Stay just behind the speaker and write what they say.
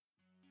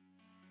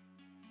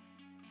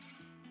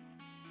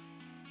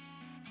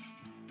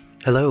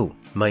Hello,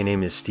 my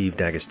name is Steve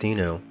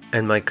D'Agostino,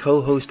 and my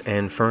co-host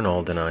Anne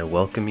Fernald and I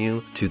welcome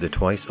you to the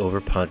Twice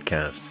Over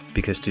podcast,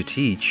 because to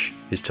teach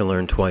is to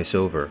learn twice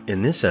over.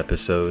 In this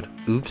episode,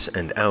 Oops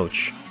and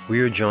Ouch, we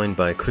are joined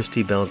by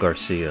Christie-Belle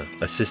Garcia,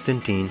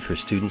 Assistant Dean for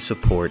Student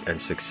Support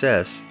and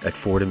Success at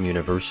Fordham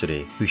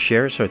University, who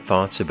shares her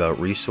thoughts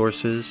about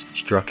resources,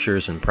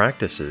 structures, and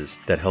practices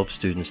that help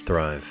students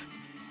thrive.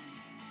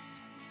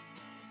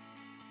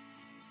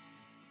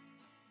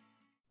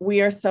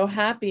 We are so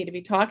happy to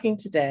be talking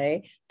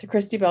today to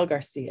Christie-Belle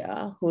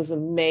Garcia, who's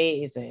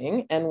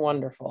amazing and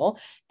wonderful,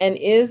 and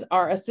is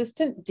our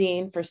Assistant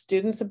Dean for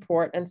Student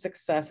Support and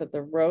Success at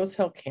the Rose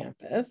Hill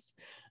campus.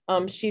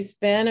 She's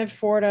been at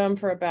Fordham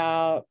for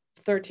about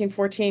 13,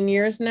 14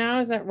 years now.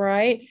 Is that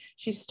right?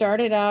 She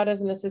started out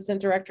as an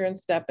assistant director in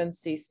STEP and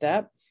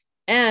C-STEP.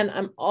 And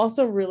I'm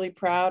also really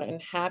proud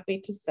and happy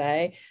to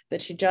say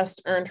that she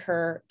just earned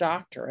her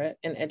doctorate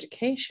in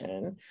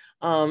education.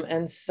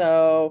 And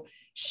so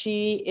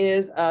she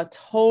is a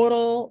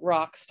total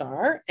rock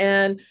star.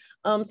 And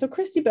so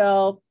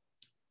Christie-Belle,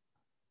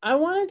 I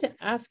wanted to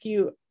ask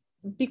you,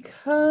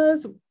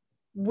 because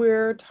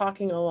we're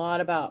talking a lot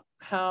about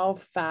how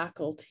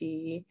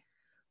faculty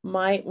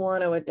might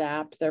want to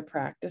adapt their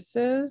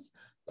practices,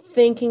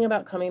 thinking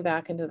about coming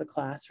back into the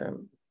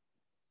classroom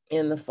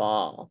in the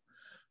fall.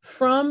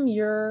 From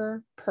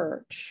your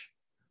perch,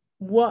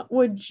 what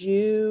would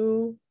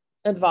you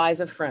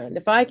advise a friend?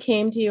 If I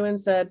came to you and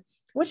said,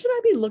 what should I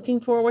be looking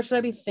for? What should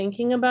I be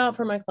thinking about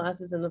for my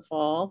classes in the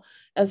fall,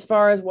 as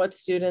far as what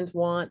students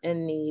want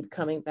and need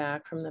coming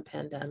back from the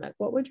pandemic?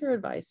 What would your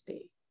advice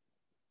be?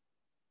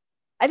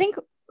 I think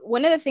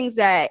one of the things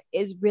that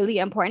is really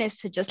important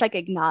is to just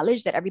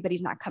acknowledge that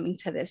everybody's not coming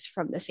to this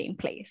from the same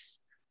place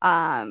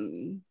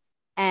and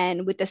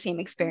with the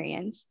same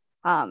experience.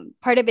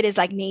 Part of it is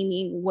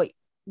naming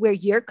where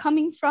you're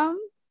coming from,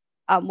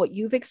 what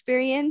you've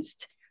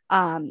experienced,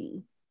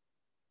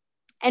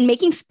 and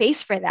making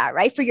space for that,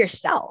 right? For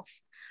yourself,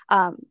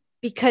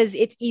 because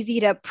it's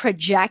easy to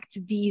project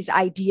these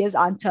ideas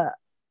onto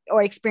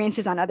or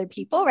experiences on other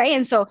people, right?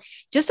 And so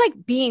just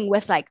being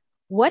with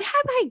what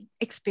have I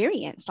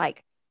experienced?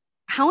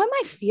 How am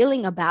I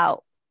feeling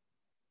about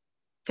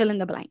fill in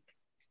the blank?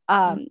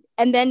 And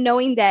then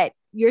knowing that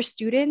your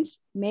students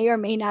may or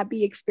may not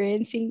be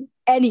experiencing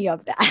any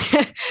of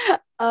that.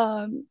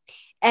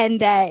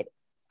 And that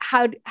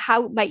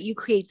how might you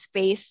create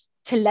space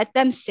to let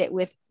them sit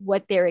with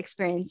what they're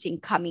experiencing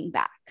coming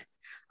back?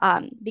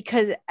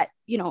 Because,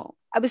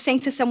 I was saying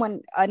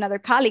to another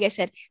colleague, I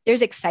said,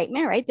 there's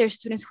excitement, right? There's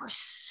students who are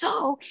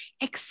so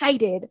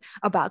excited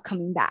about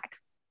coming back,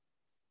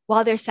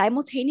 while they're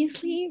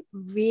simultaneously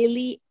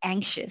really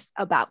anxious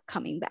about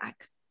coming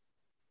back.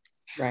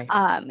 Right.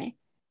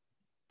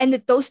 And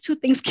that those two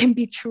things can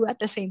be true at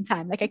the same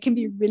time. I can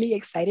be really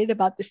excited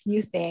about this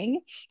new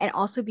thing and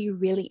also be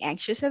really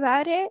anxious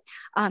about it.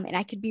 And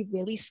I could be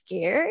really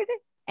scared,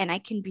 and I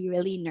can be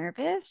really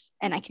nervous,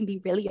 and I can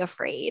be really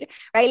afraid,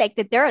 right?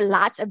 That there are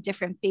lots of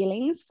different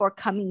feelings for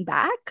coming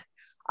back,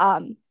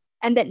 and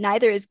that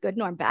neither is good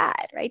nor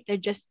bad, right? They're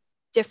just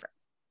different.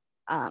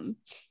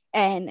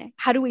 And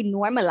how do we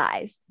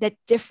normalize that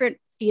different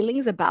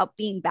feelings about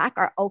being back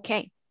are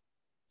okay?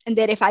 And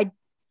that if I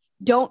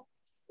don't,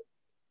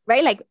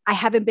 right? I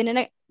haven't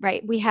been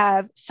we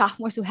have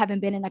sophomores who haven't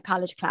been in a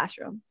college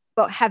classroom,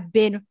 but have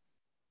been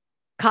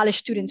college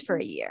students for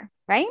a year,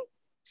 right?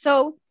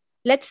 So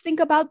let's think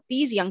about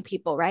these young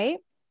people, right?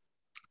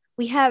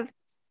 We have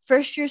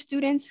first year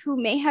students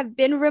who may have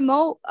been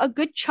remote a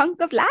good chunk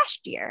of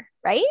last year,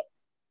 right?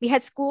 We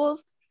had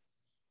schools,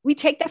 we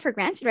take that for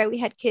granted, right? We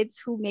had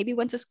kids who maybe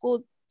went to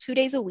school 2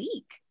 days a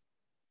week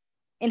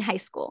in high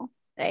school,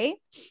 right?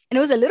 And it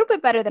was a little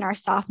bit better than our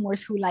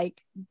sophomores who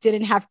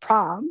didn't have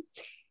prom.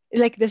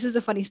 This is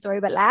a funny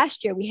story, but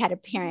last year we had a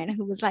parent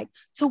who was like,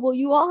 so will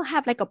you all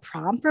have a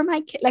prom for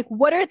my kid?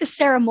 What are the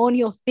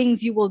ceremonial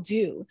things you will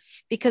do?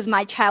 Because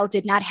my child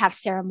did not have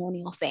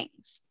ceremonial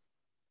things.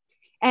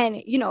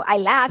 And, I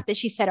laughed that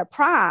she said a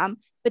prom,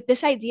 but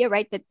this idea,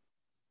 right, that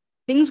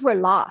things were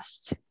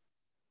lost,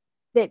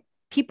 that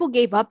people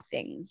gave up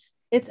things.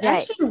 It's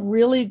actually a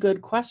really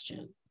good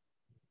question.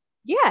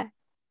 Yeah.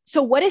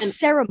 So what is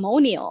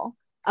ceremonial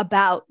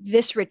about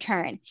this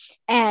return?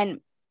 And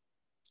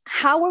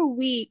how are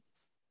we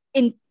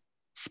in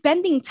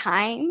spending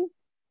time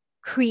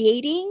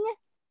creating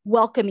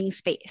welcoming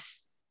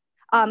space?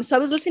 So I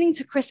was listening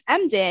to Chris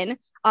Emden,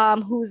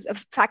 who's a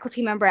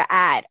faculty member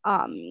at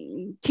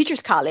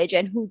Teachers College,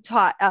 and who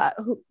taught,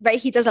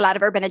 he does a lot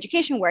of urban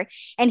education work,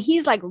 and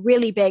he's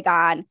really big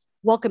on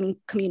welcoming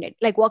community,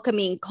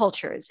 welcoming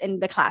cultures in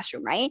the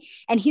classroom, right?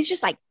 And he's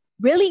just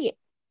really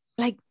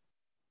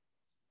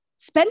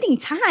spending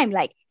time,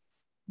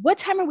 what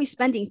time are we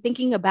spending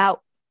thinking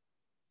about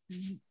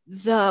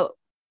the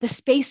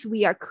space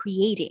we are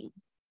creating,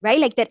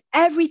 right? That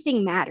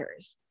everything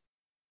matters.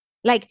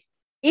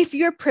 If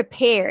you're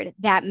prepared,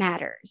 that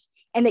matters.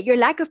 And that your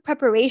lack of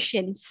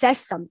preparation says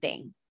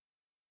something,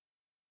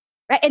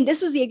 right? And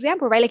this was the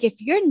example, right? If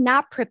you're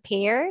not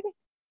prepared,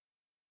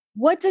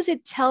 what does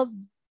it tell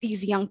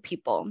these young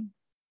people?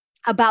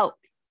 about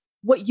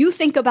what you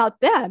think about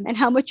them and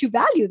how much you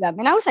value them.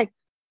 And I was like,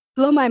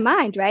 blow my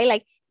mind, right?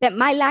 Like that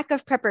my lack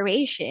of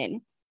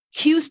preparation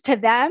cues to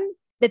them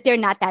that they're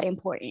not that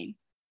important,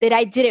 that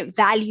I didn't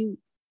value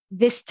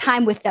this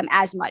time with them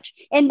as much.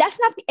 And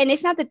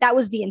it's not that that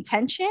was the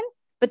intention,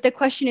 but the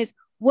question is,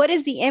 what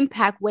is the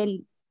impact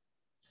when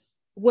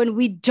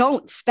we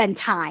don't spend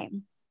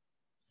time?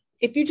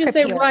 If you just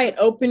say, right,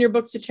 open your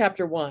books to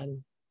chapter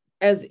 1,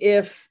 as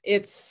if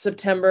it's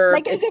September.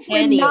 Like as if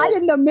we're not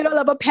in the middle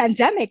of a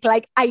pandemic.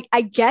 Like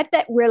I get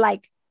that we're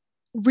like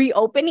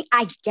reopening.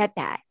 I get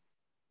that.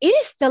 It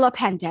is still a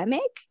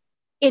pandemic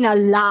in a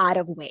lot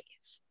of ways.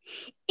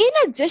 In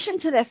addition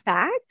to the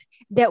fact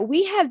that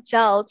we have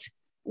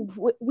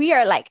we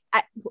are like,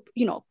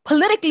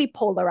 politically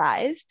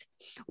polarized.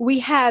 We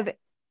have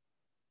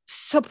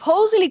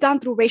supposedly gone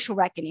through racial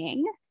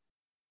reckoning,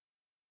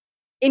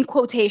 in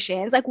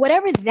quotations, like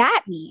whatever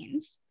that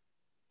means.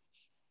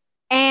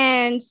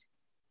 And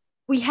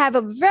we have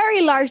a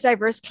very large,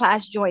 diverse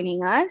class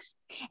joining us.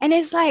 And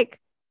it's like,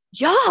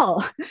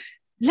 y'all,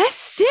 let's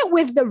sit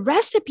with the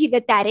recipe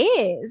that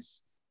is.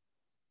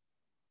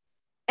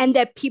 And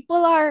that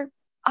people are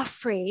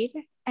afraid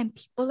and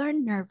people are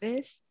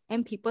nervous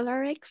and people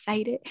are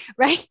excited,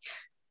 right?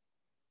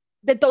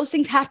 That those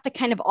things have to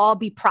kind of all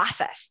be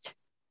processed.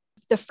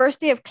 The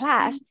first day of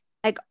class,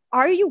 like,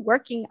 are you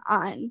working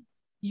on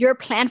your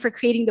plan for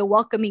creating the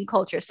welcoming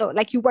culture? So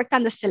like you worked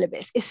on the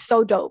syllabus. It's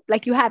so dope.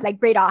 Like you have like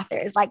great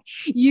authors, like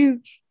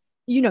you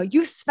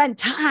spend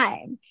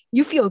time,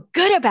 you feel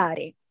good about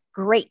it.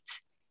 Great.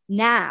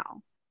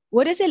 Now,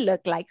 what does it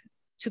look like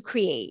to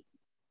create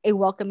a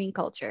welcoming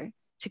culture,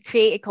 to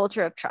create a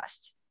culture of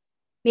trust?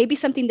 Maybe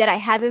something that I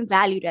haven't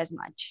valued as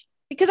much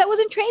because I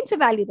wasn't trained to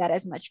value that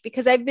as much,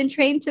 because I've been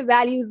trained to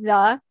value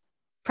the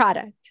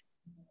product.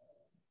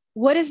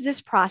 What is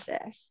this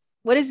process?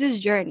 What is this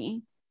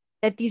journey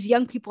that these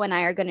young people and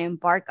I are going to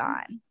embark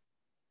on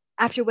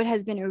after what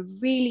has been a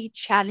really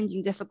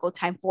challenging, difficult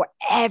time for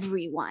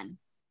everyone?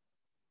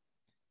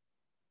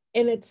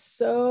 And it's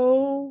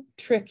so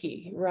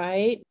tricky,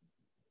 right?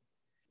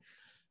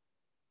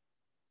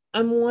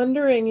 I'm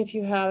wondering if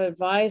you have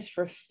advice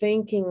for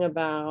thinking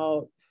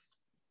about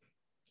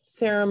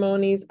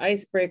ceremonies,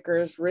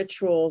 icebreakers,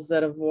 rituals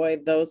that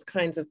avoid those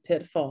kinds of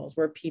pitfalls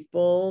where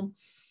people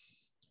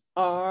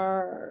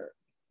are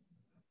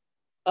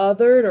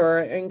othered or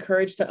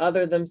encouraged to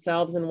other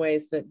themselves in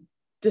ways that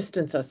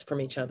distance us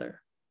from each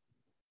other.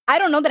 I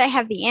don't know that I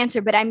have the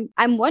answer, but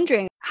I'm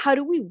wondering, how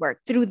do we work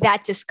through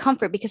that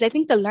discomfort? Because I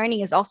think the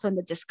learning is also in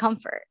the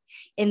discomfort,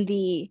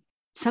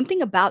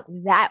 something about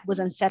that was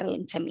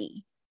unsettling to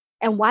me.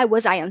 And why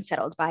was I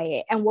unsettled by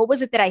it? And what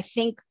was it that I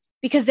think,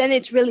 because then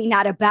it's really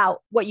not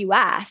about what you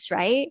asked,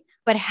 right?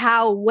 But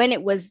how, when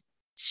it was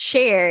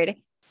shared,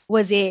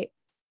 was it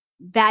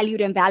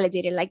valued and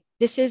validated? Like,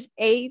 this is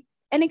an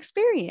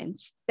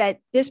experience that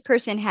this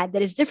person had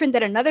that is different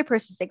than another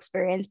person's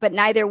experience, but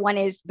neither one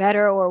is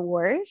better or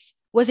worse.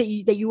 Was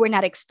it that you were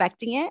not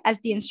expecting it as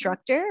the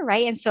instructor,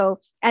 right? And so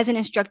as an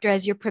instructor,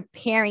 as you're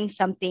preparing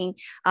something,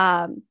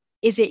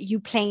 is it you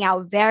playing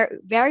out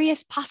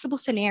various possible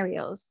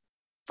scenarios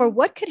for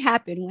what could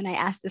happen when I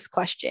ask this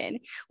question,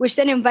 which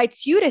then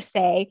invites you to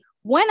say,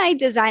 when I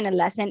design a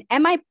lesson,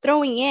 am I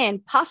throwing in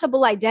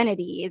possible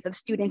identities of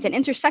students and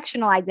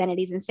intersectional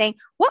identities and saying,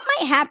 what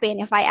might happen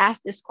if I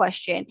ask this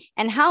question?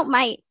 And how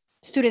might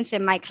students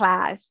in my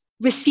class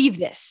receive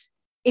this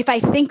if I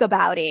think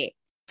about it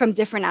from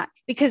different,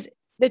 because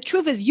the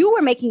truth is you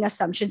were making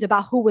assumptions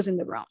about who was in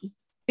the room.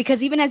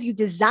 Because even as you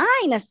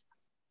design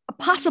a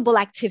possible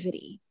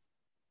activity,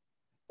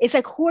 it's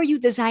like, who are you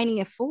designing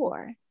it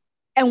for?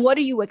 And what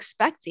are you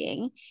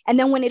expecting? And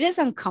then when it is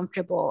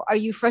uncomfortable, are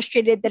you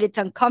frustrated that it's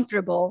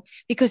uncomfortable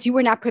because you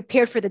were not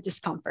prepared for the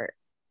discomfort?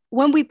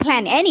 When we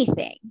plan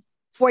anything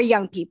for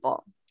young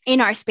people in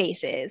our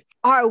spaces,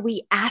 are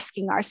we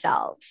asking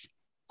ourselves,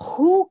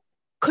 who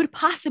could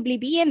possibly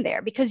be in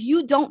there? Because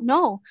you don't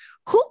know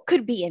who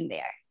could be in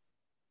there.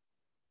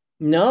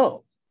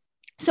 No.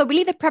 So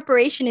really the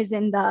preparation is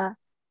in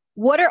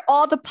what are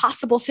all the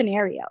possible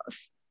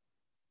scenarios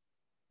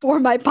for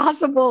my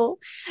possible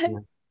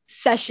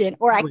session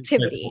or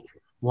activity?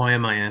 Why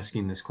am I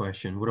asking this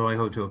question? What do I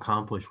hope to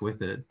accomplish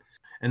with it?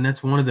 And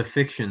that's one of the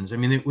fictions. I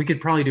mean, we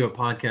could probably do a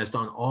podcast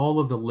on all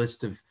of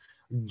the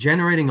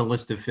generating a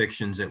list of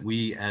fictions that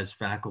we as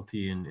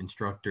faculty and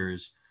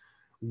instructors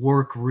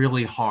work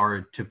really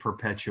hard to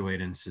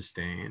perpetuate and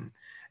sustain.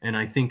 And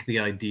I think the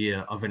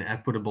idea of an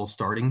equitable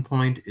starting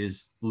point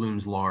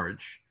looms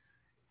large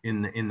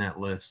in that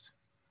list.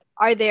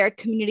 Are there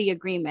community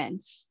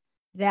agreements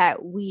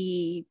that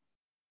we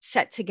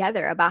set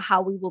together about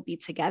how we will be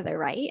together,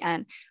 right?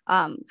 And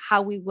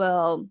how we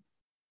will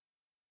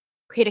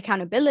create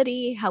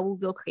accountability, how we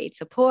will create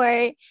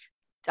support.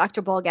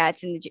 Dr.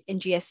 Bolgatz in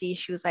GSE,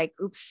 she was like,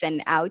 oops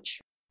and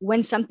ouch.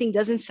 When something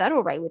doesn't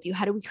settle right with you,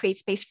 how do we create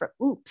space for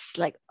oops,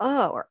 like,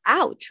 oh, or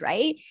ouch,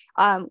 right?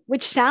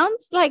 Which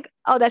sounds like,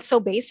 oh, that's so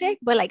basic,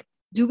 but like,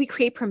 do we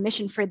create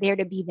permission for there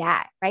to be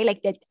that, right?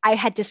 Like that I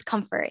had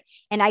discomfort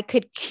and I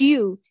could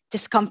cue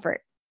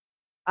discomfort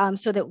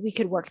so that we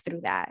could work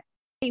through that.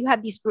 You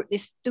have these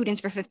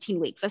students for 15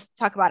 weeks. Let's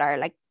talk about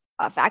our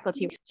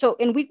faculty. So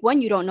in week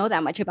 1, you don't know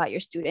that much about your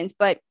students,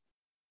 but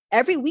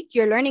every week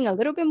you're learning a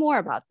little bit more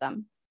about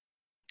them.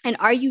 And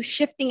are you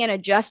shifting and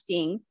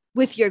adjusting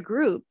with your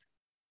group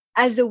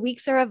as the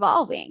weeks are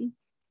evolving?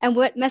 And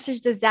what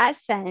message does that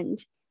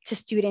send to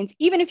students,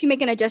 even if you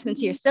make an adjustment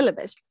to your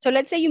syllabus? So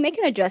let's say you make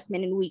an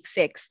adjustment in week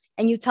 6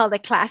 and you tell the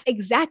class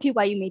exactly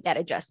why you made that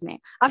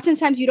adjustment.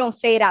 Oftentimes you don't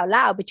say it out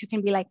loud, but you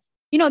can be like,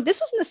 this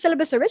wasn't the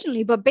syllabus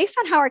originally, but based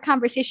on how our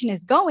conversation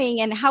is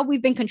going and how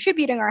we've been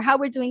contributing or how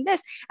we're doing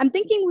this, I'm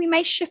thinking we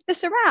might shift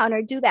this around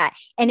or do that.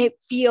 And it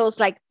feels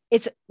like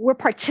we're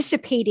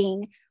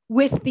participating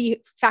with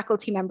the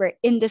faculty member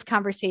in this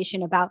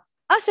conversation about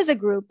us as a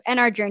group and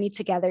our journey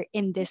together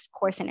in this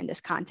course and in this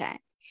content,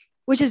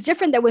 which is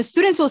different than when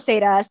students will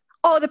say to us,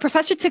 oh, the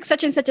professor took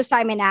such and such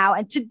assignment now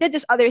and did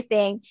this other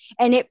thing.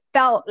 And it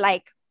felt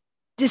like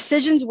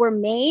decisions were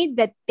made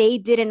that they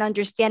didn't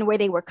understand where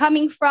they were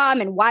coming from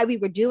and why we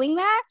were doing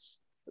that,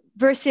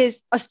 versus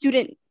a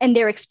student and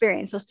their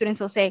experience. So students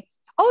will say,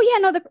 oh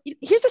yeah, no,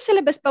 here's the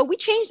syllabus, but we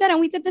changed that and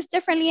we did this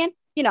differently. And,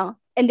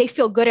 and they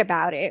feel good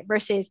about it,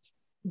 versus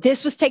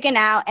this was taken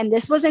out and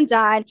this wasn't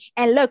done.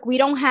 And look, we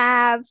don't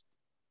have,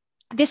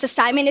 this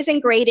assignment isn't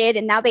graded.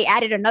 And now they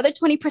added another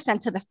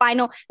 20% to the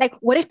final. Like,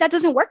 what if that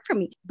doesn't work for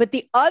me? But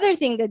the other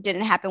thing that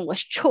didn't happen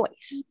was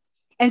choice.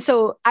 And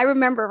so I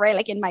remember, right,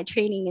 like in my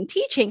training and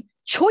teaching,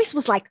 choice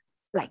was like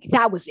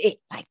that was it.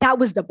 Like that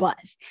was the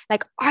buzz.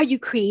 Like, are you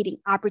creating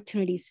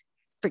opportunities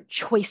for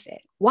choices?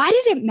 Why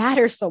did it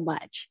matter so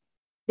much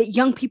that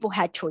young people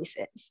had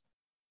choices?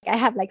 I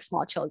have like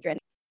small children.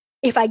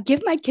 If I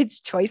give my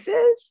kids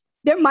choices,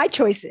 they're my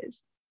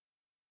choices,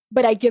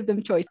 but I give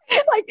them choice.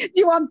 Like, do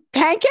you want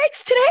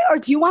pancakes today or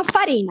do you want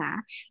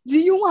farina? Do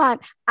you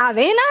want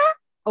avena,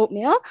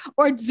 oatmeal,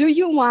 or do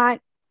you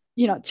want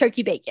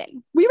turkey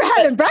bacon? We were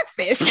having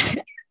breakfast.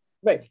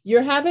 Right.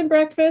 You're having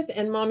breakfast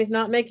and mommy's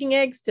not making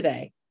eggs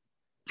today.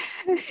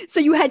 So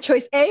you had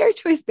choice A or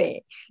choice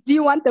B. Do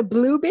you want the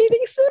blue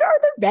bathing suit or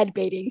the red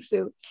bathing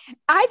suit?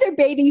 Either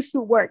bathing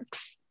suit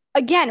works.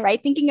 Again,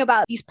 right? Thinking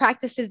about these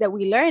practices that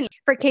we learn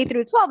for K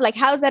through 12, like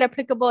how is that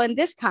applicable in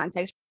this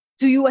context?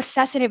 Do you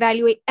assess and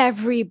evaluate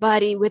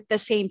everybody with the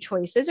same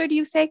choices? Or do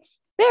you say,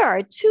 there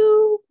are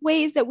 2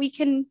 ways that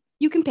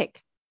you can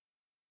pick?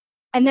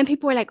 And then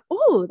people were like,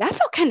 oh, that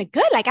felt kind of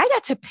good. Like I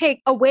got to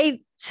pick a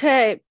way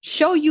to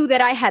show you that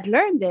I had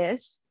learned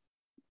this.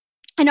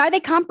 And are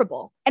they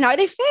comparable? And are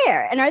they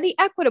fair? And are they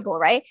equitable,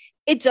 right?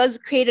 It does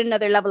create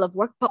another level of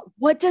work, but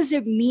what does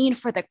it mean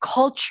for the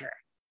culture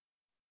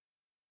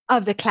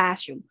of the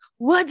classroom?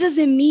 What does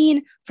it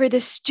mean for the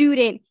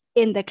student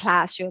in the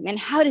classroom? And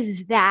how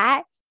is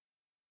that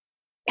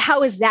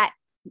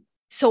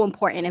so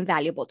important and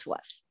valuable to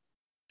us?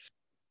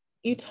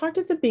 You talked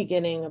at the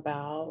beginning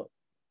about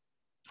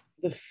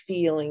the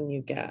feeling you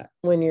get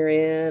when you're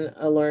in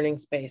a learning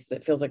space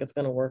that feels like it's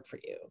going to work for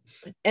you.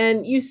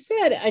 And you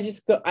said, I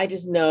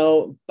just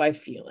know by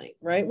feeling,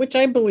 right? Which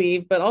I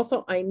believe, but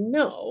also I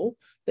know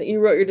that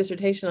you wrote your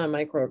dissertation on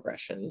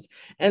microaggressions.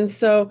 And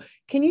so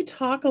can you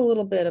talk a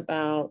little bit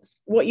about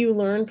what you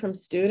learned from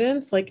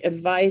students, like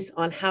advice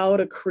on how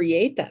to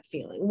create that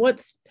feeling?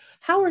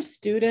 How are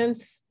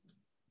students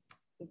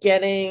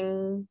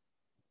getting,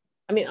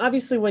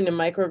 obviously when a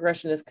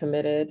microaggression is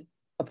committed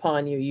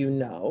upon you,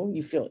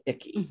 you feel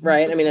icky,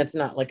 right? It's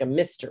not like a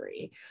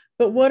mystery,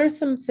 but what are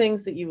some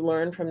things that you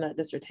learned from that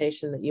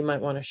dissertation that you might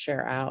want to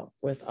share out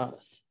with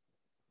us?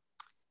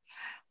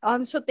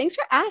 So thanks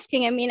for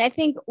asking. I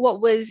think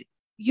what was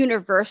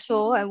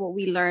universal and what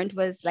we learned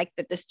was like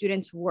that the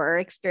students were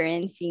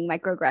experiencing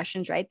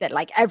microaggressions, right? That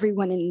like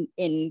everyone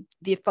in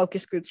the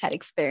focus groups had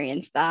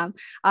experienced them.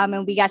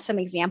 And we got some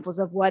examples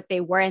of what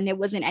they were, and it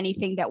wasn't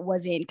anything that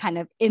wasn't kind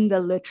of in the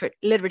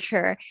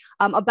literature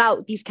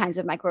about these kinds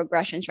of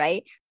microaggressions,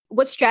 right?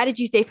 What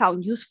strategies they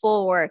found useful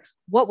or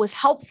what was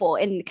helpful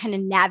in kind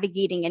of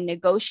navigating and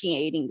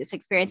negotiating this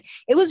experience.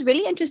 It was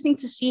really interesting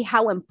to see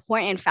how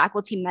important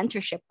faculty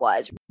mentorship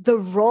was, the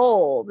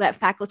role that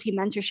faculty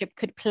mentorship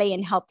could play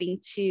in helping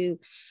to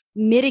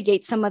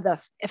mitigate some of the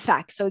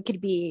effects. So it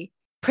could be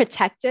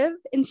protective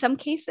in some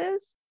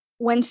cases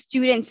when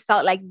students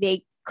felt like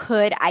they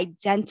could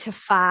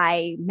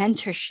identify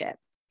mentorship,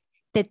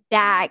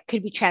 that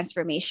could be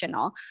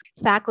transformational.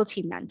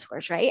 Faculty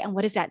mentors, right? And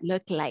what does that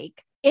look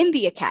like in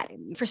the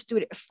academy for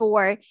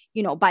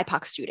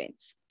BIPOC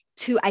students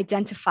to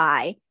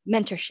identify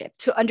mentorship,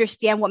 to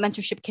understand what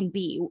mentorship can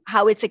be,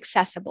 how it's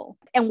accessible,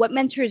 and what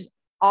mentors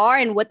are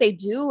and what they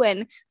do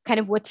and kind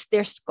of what's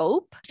their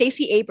scope.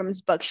 Stacey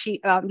Abrams' book,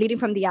 she Leading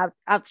from the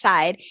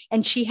Outside,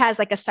 and she has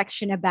like a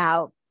section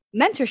about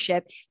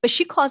mentorship, but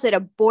she calls it a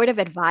board of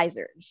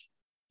advisors.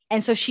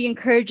 And so she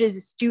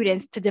encourages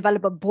students to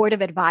develop a board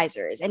of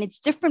advisors, and it's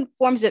different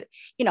forms of,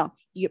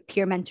 your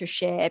peer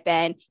mentorship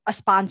and a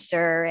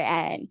sponsor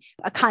and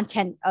a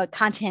content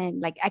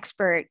like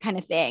expert kind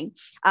of thing.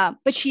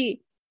 But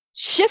she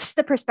shifts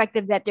the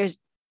perspective that it's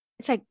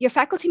like your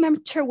faculty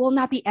mentor will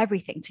not be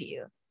everything to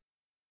you.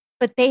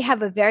 but they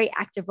have a very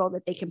active role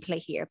that they can play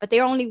here. But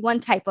they're only one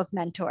type of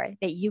mentor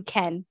that you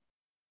can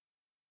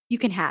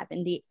have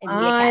in the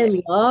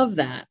academy.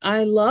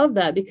 I love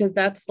that because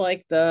that's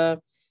like the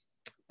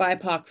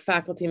BIPOC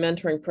faculty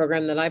mentoring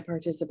program that I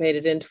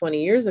participated in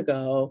 20 years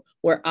ago,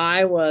 where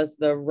I was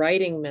the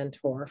writing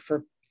mentor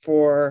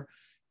for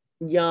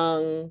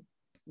young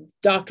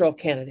doctoral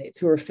candidates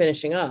who were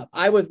finishing up.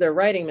 I was their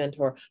writing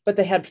mentor, but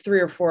they had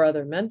 3 or 4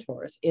 other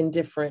mentors in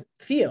different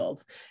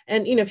fields.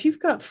 And, if you've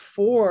got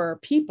 4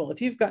 people,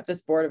 if you've got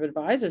this board of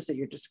advisors that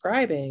you're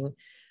describing,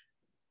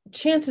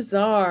 chances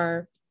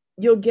are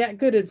you'll get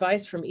good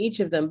advice from each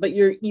of them, but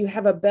you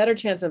have a better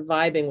chance of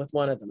vibing with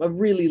one of them, of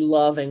really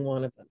loving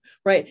one of them,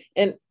 right?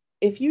 And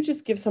if you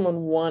just give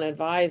someone one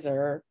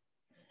advisor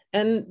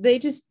and they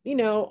just,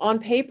 on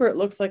paper, it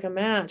looks like a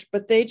match,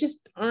 but they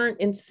just aren't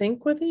in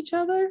sync with each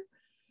other,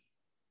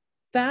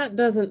 that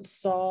doesn't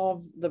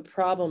solve the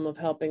problem of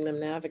helping them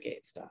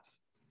navigate stuff.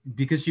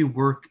 Because you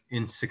work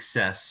in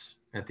success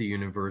at the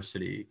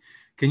university,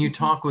 can you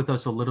talk with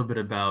us a little bit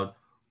about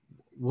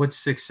what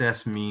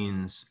success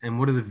means and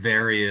what are the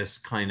various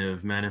kind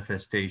of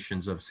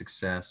manifestations of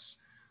success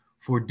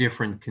for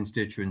different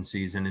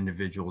constituencies and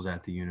individuals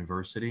at the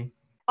university?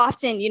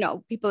 Often,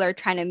 people are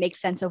trying to make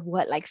sense of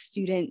what like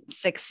student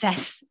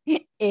success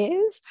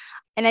is.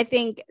 And I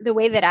think the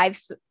way that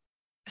I've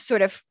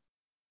sort of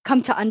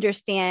come to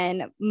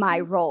understand my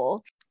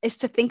role is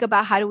to think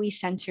about how do we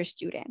center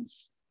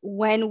students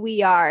when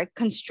we are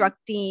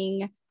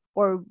constructing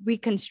or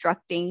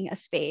reconstructing a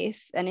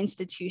space, an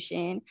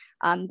institution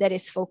that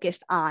is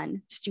focused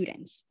on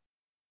students.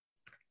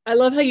 I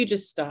love how you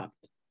just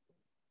stopped.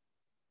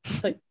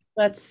 It's like,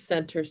 let's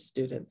center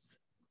students.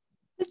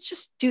 Let's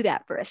just do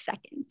that for a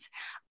second.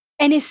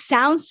 And it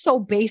sounds so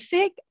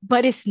basic,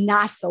 but it's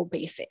not so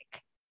basic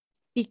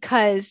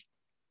because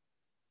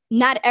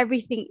not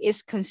everything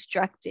is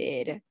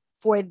constructed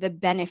for the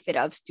benefit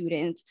of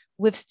students,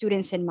 with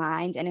students in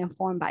mind and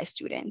informed by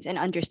students and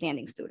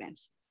understanding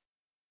students.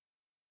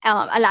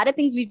 A lot of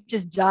things we've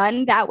just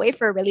done that way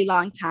for a really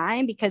long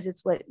time because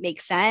it's what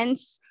makes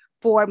sense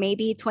for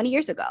maybe 20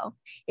 years ago.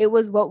 It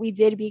was what we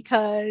did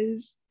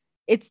because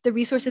it's the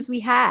resources we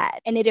had.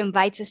 And it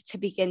invites us to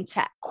begin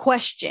to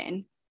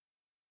question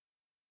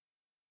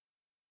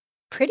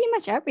pretty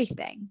much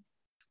everything,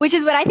 which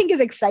is what I think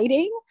is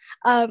exciting,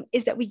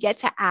 is that we get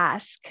to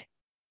ask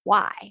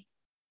why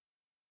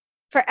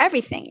for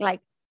everything.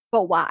 Like,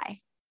 but why?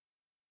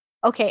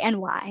 Okay,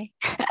 and why?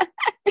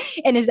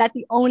 And is that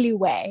the only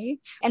way?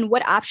 And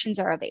what options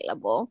are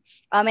available?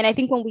 And I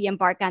think when we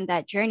embark on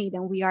that journey,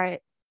 then we are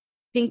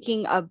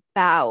thinking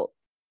about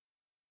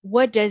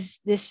what does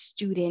this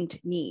student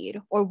need,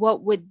 or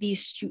what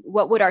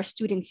would our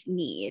students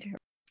need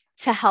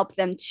to help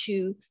them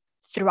to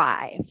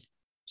thrive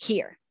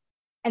here?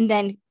 And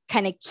then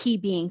kind of key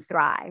being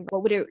thrive.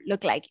 What would it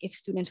look like if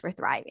students were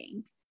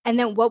thriving? And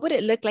then what would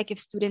it look like if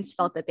students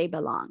felt that they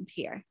belonged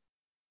here?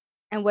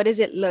 And what does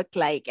it look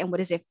like? And what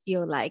does it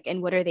feel like?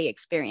 And what are they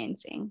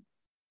experiencing?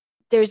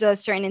 There's a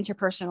certain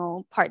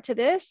interpersonal part to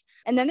this.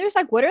 And then there's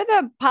like, what are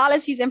the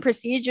policies and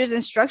procedures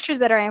and structures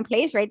that are in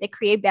place, right, that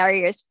create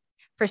barriers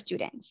for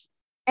students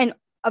and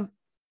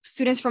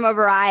students from a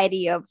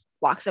variety of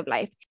walks of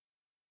life?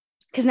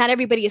 Because not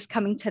everybody is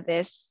coming to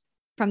this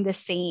from the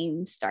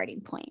same starting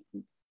point,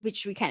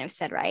 which we kind of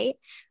said, right?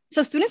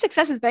 So student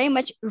success is very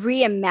much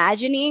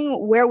reimagining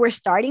where we're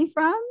starting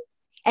from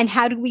and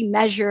how do we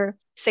measure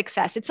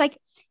success. It's like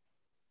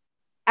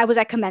I was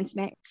at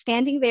commencement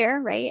standing there,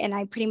 right? And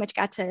I pretty much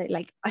got to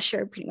like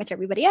usher pretty much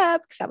everybody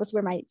up because that was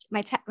where my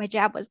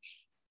job was.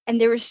 And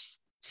there were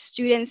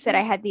students that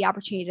I had the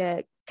opportunity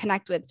to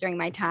connect with during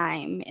my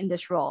time in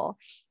this role.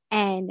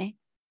 And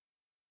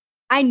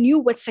I knew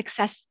what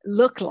success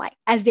looked like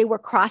as they were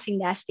crossing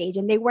that stage.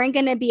 And they weren't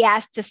going to be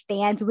asked to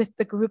stand with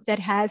the group that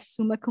has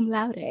summa cum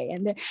laude,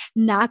 and they're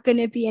not going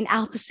to be an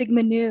alpha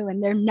sigma nu,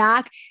 and they're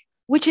not,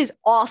 which is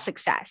all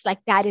success. Like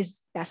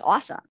that's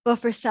awesome. But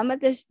for some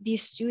of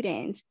these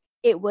students,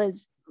 it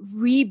was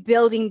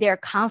rebuilding their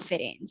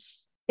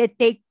confidence that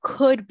they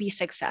could be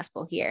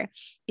successful here,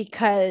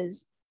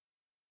 because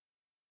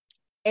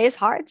it's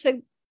hard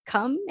to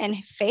come and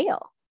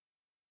fail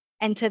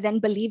and to then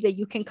believe that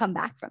you can come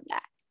back from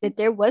that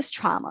there was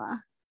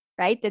trauma,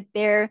 right? That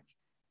there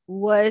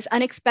was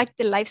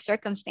unexpected life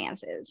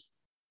circumstances,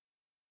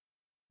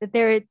 that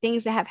there are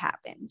things that have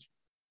happened.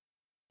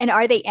 And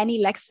are they any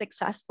less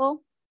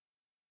successful?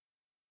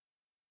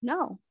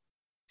 No.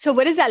 So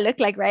what does that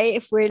look like, right?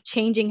 If we're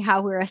changing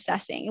how we're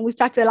assessing, and we've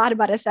talked a lot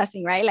about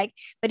assessing, right? Like,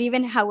 but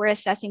even how we're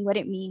assessing what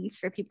it means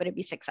for people to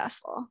be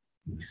successful.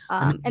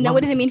 And then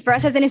what does it mean for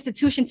us as an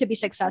institution to be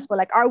successful?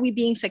 Like, are we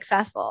being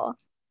successful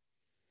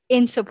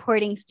in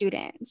supporting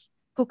students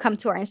who come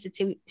to our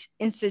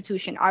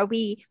institution? Are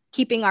we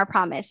keeping our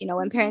promise? You know,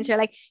 when parents are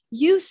like,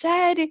 you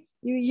said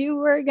you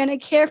were going to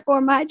care for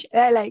my,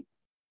 like,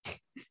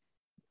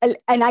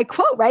 and I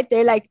quote, right?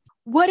 They're like,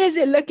 what does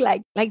it look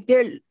like? Like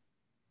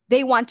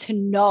they want to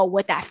know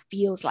what that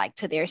feels like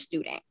to their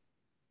student.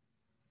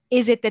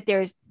 Is it that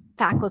there's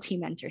faculty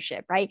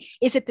mentorship, right?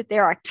 Is it that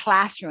there are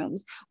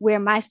classrooms where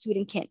my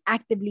student can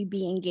actively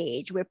be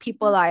engaged, where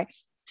people are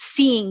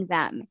seeing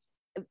them,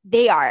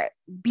 they are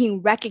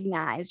being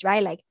recognized,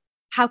 right? Like,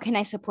 how can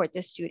I support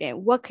this student?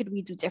 What could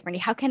we do differently?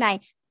 How can I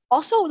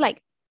also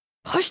like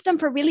push them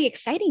for really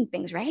exciting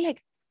things, right?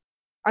 Like,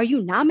 are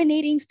you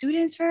nominating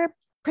students for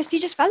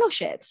prestigious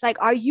fellowships? Like,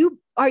 are you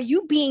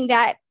being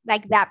that,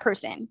 like that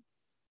person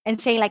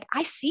and saying like,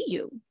 I see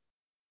you.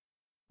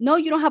 No,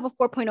 you don't have a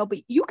 4.0, but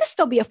you could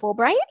still be a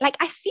Fulbright. Like,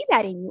 I see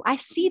that in you. I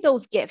see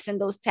those gifts and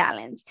those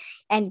talents,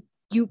 and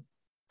you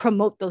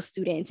promote those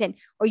students, and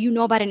or you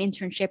know about an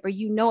internship, or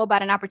you know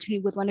about an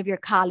opportunity with one of your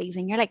colleagues,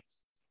 and you're like,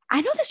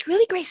 I know this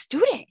really great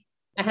student.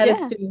 I had a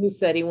student who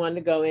said he wanted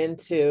to go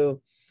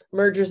into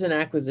mergers and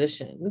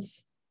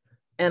acquisitions,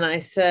 and I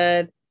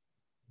said,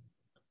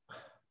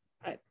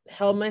 I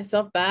held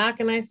myself back,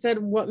 and I said,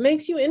 what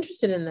makes you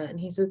interested in that? And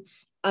he said,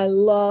 I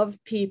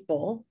love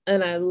people,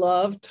 and I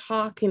love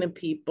talking to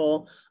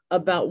people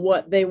about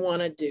what they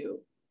want to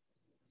do.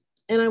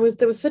 And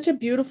there was such a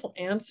beautiful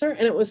answer.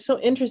 And it was so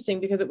interesting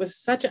because it was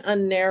such a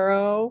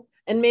narrow,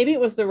 and maybe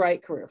it was the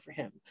right career for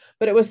him,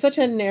 but it was such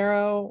a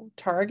narrow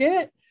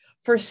target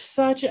for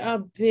such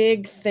a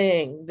big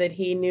thing that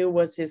he knew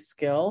was his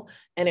skill.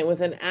 And it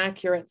was an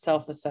accurate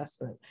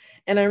self-assessment.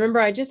 And I remember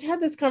I just had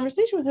this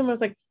conversation with him. I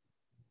was like,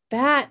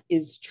 that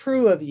is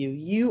true of you.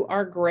 You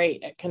are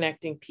great at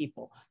connecting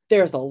people.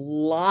 There's a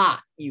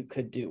lot you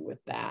could do with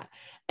that.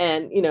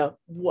 And, you know,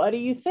 what do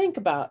you think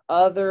about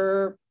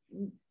other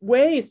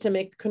ways to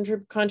make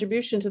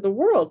contribution to the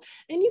world?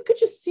 And you could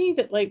just see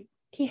that, like,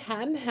 he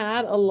hadn't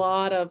had a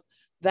lot of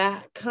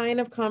that kind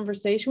of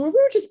conversation where we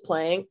were just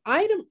playing.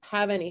 I didn't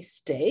have any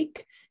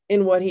stake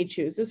in what he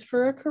chooses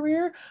for a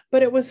career,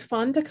 but it was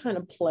fun to kind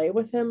of play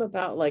with him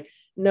about, like,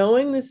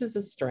 knowing this is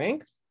a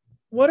strength.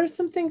 What are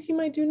some things you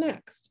might do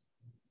next?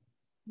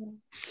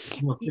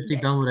 Well,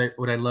 Christie-Belle,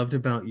 what I loved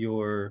about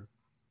your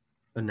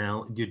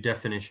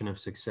definition of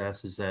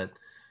success is that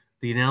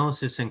the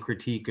analysis and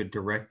critique are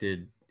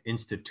directed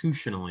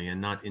institutionally and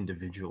not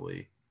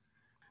individually,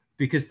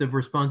 because the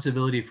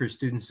responsibility for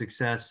student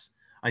success,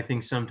 I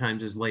think,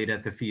 sometimes is laid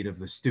at the feet of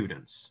the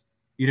students.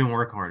 You didn't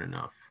work hard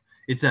enough.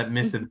 It's that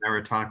myth of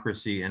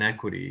meritocracy and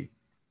equity.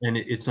 And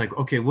it's like,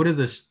 okay, what are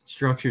the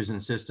structures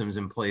and systems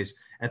in place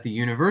at the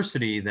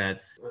university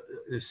that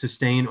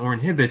sustain or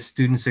inhibit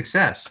student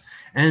success?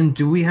 And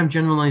do we have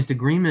generalized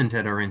agreement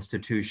at our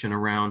institution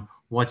around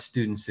what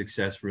student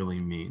success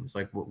really means?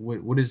 Like,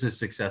 what is a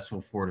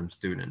successful Fordham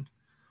student?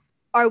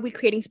 Are we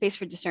creating space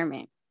for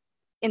discernment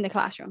in the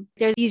classroom?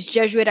 There's these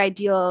Jesuit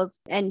ideals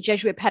and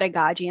Jesuit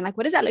pedagogy. And like,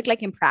 what does that look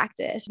like in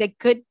practice? Like,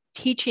 good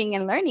teaching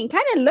and learning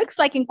kind of looks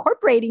like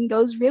incorporating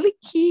those really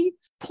key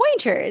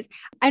pointers.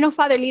 I know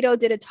Father Lito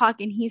did a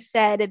talk and he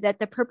said that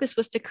the purpose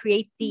was to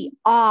create the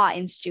awe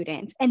in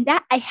students. And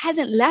that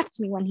hasn't left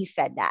me when he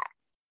said that.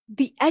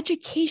 The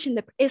education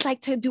is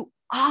like to do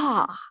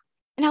awe.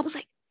 And I was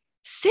like,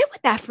 sit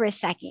with that for a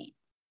second.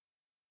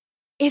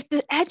 If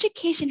the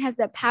education has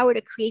the power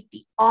to create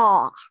the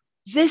awe,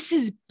 this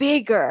is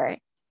bigger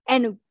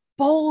and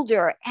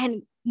bolder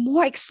and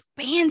more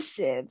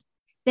expansive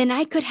than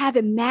I could have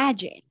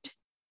imagined.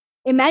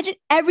 Imagine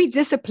every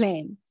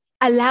discipline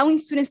allowing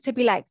students to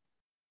be like,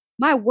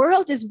 my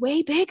world is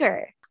way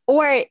bigger.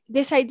 Or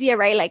this idea,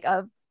 right, like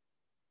of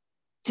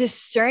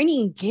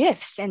discerning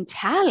gifts and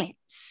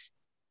talents.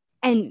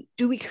 And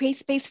do we create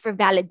space for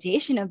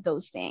validation of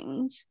those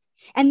things?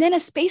 And then a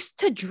space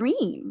to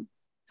dream,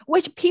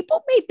 which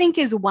people may think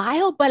is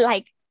wild, but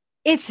like,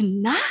 it's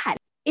not.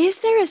 Is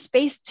there a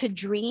space to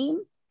dream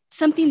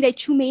something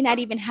that you may not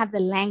even have the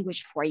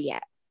language for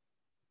yet?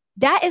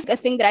 That is a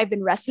thing that I've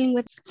been wrestling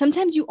with.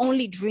 Sometimes you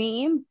only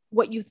dream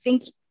what you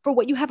think for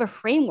what you have a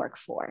framework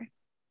for.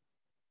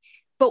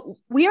 But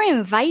we're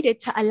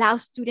invited to allow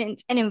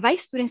students and invite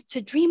students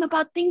to dream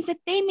about things that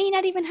they may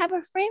not even have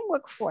a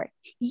framework for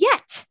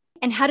yet.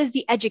 And how does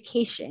the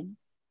education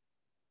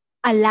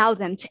allow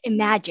them to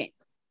imagine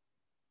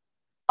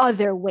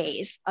other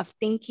ways of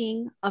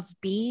thinking, of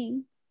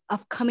being,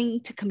 of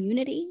coming to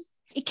community?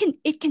 It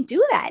can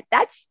do that.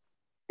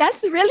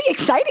 That's really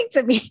exciting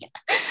to me.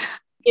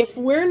 If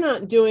we're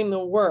not doing the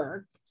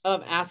work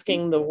of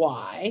asking the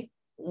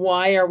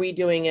why are we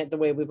doing it the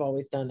way we've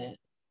always done it?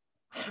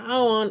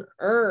 How on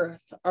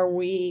earth are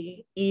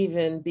we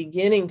even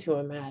beginning to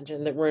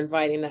imagine that we're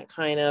inviting that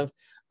kind of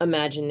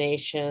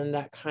imagination,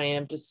 that kind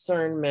of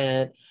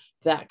discernment,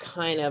 that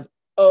kind of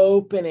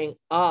opening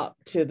up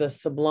to the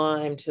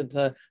sublime, to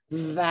the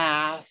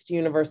vast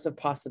universe of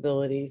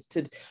possibilities?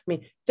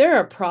 There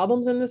are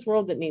problems in this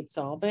world that need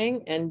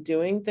solving, and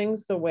doing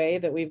things the way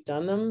that we've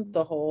done them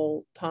this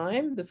whole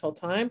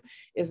time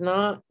is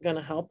not going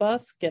to help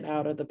us get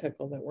out of the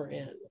pickle that we're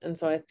in. And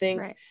so I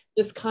think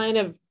this kind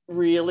of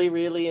really,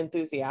 really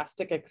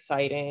enthusiastic,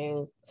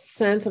 exciting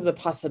sense of the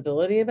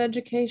possibility of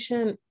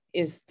education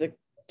is the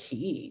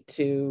key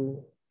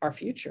to our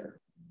future.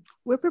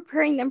 We're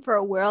preparing them for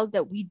a world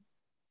that we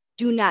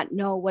do not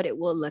know what it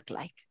will look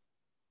like.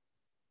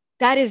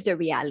 That is the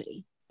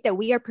reality. that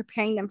we are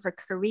preparing them for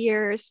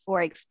careers,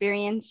 for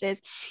experiences.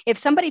 If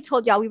somebody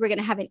told y'all we were going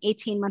to have an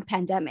 18-month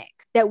pandemic,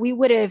 that we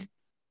would have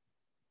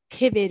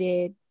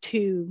pivoted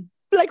to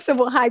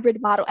flexible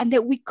hybrid model and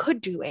that we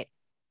could do it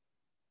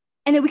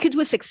and that we could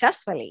do it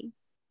successfully.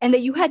 And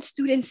that you had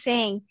students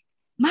saying,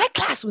 my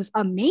class was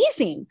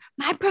amazing.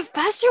 My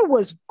professor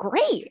was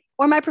great.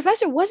 Or my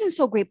professor wasn't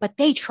so great, but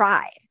they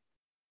tried.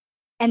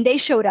 And they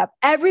showed up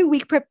every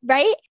week,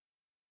 right?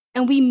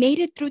 And we made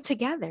it through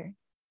together.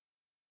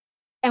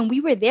 And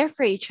we were there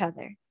for each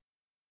other.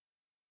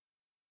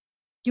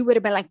 You would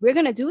have been like, we're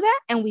going to do that.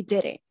 And we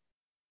did it.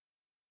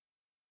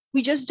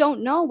 We just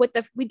don't know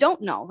we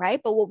don't know, right?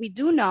 But what we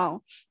do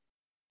know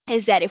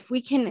is that if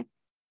we can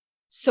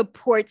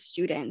support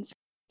students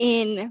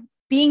in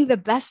being the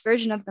best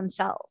version of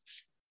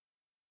themselves,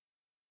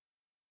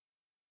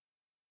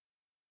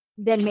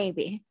 then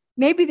maybe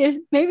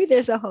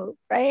there's a hope,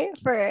 right?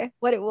 For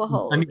what it will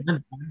hold.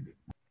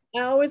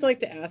 I always like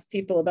to ask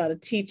people about a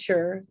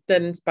teacher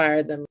that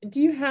inspired them.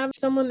 Do you have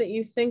someone that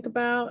you think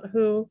about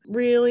who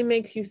really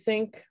makes you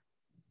think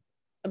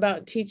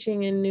about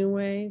teaching in new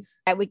ways?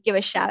 I would give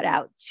a shout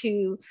out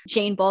to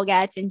Jane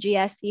Bolgatz in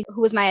GSC,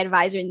 who was my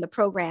advisor in the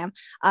program,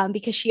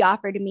 because she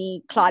offered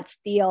me Claude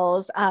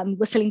Steele's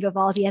Whistling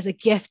Vivaldi as a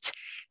gift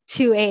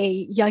to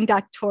a young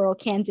doctoral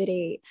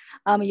candidate,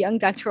 a young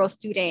doctoral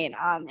student,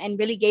 and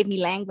really gave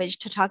me language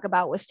to talk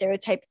about what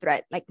stereotype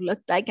threat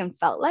looked like and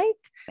felt like.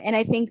 And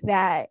I think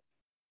that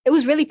it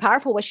was really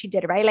powerful what she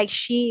did, right? Like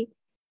she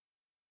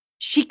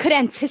could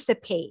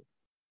anticipate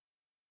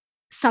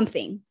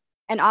something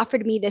and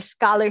offered me this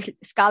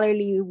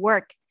scholarly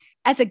work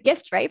as a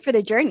gift, right, for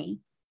the journey.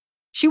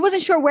 She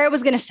wasn't sure where it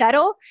was going to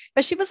settle,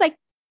 but she was like,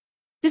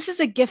 this is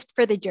a gift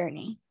for the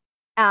journey.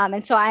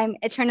 And so I'm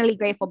eternally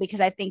grateful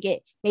because I think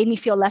it made me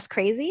feel less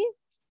crazy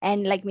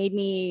and made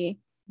me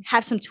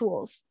have some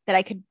tools that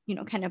I could,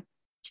 kind of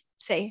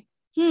say,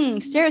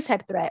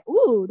 stereotype threat.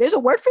 Ooh, there's a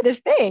word for this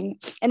thing.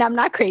 And I'm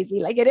not crazy.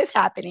 It is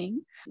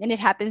happening. And it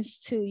happens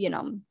to,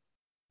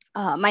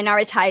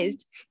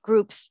 minoritized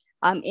groups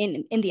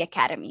in the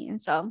academy. And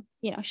so,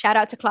 shout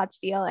out to Claude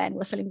Steele and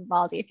Whistling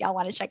Vivaldi if y'all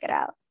want to check it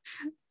out.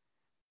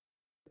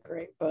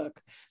 Great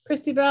book.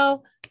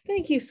 Christie-Belle,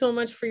 thank you so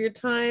much for your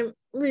time.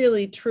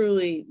 Really,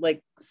 truly,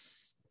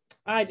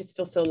 I just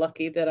feel so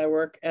lucky that I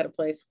work at a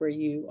place where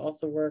you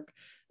also work.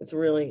 It's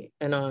really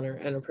an honor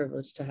and a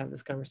privilege to have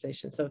this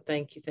conversation. So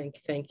thank you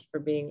for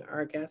being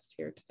our guest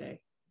here today.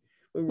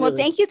 Well,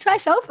 thank you,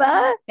 Twice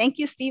Over. Thank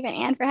you, Steve and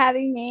Anne, for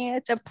having me.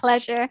 It's a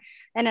pleasure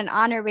and an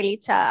honor really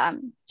to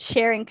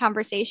share in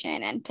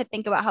conversation and to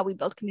think about how we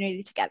build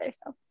community together.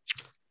 So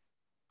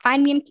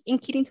find me in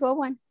Keating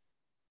 201.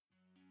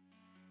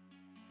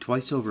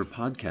 Twice Over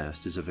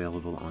Podcast is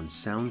available on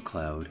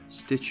SoundCloud,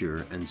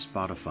 Stitcher, and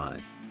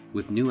Spotify,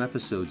 with new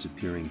episodes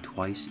appearing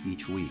twice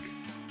each week.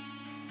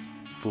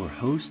 For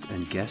host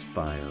and guest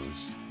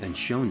bios and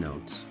show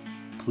notes,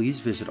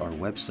 please visit our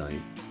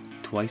website,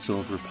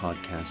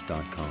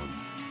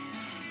 twiceoverpodcast.com.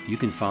 You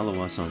can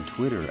follow us on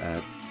Twitter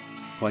at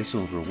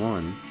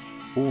twiceover1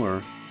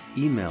 or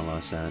email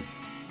us at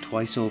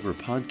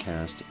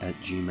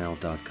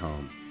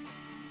twiceoverpodcast@gmail.com.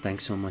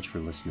 Thanks so much for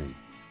listening.